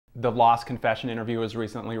the Lost Confession interview was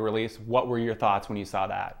recently released. What were your thoughts when you saw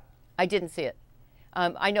that? I didn't see it.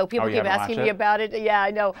 I know people Oh, you keep haven't asking watched me it? about it. Yeah,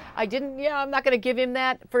 I know. I didn't. Yeah, I'm not going to give him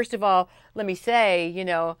that. First of all, let me say,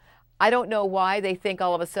 I don't know why they think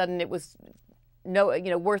all of a sudden it was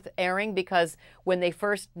worth airing, because when they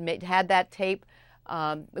first had that tape,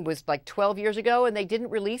 it was like 12 years ago, and they didn't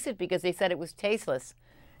release it because they said it was tasteless.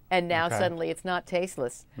 And now Okay. suddenly it's not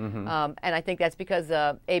tasteless. And I think that's because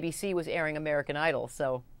ABC was airing American Idol.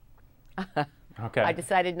 So Okay. I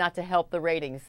decided not to help the ratings.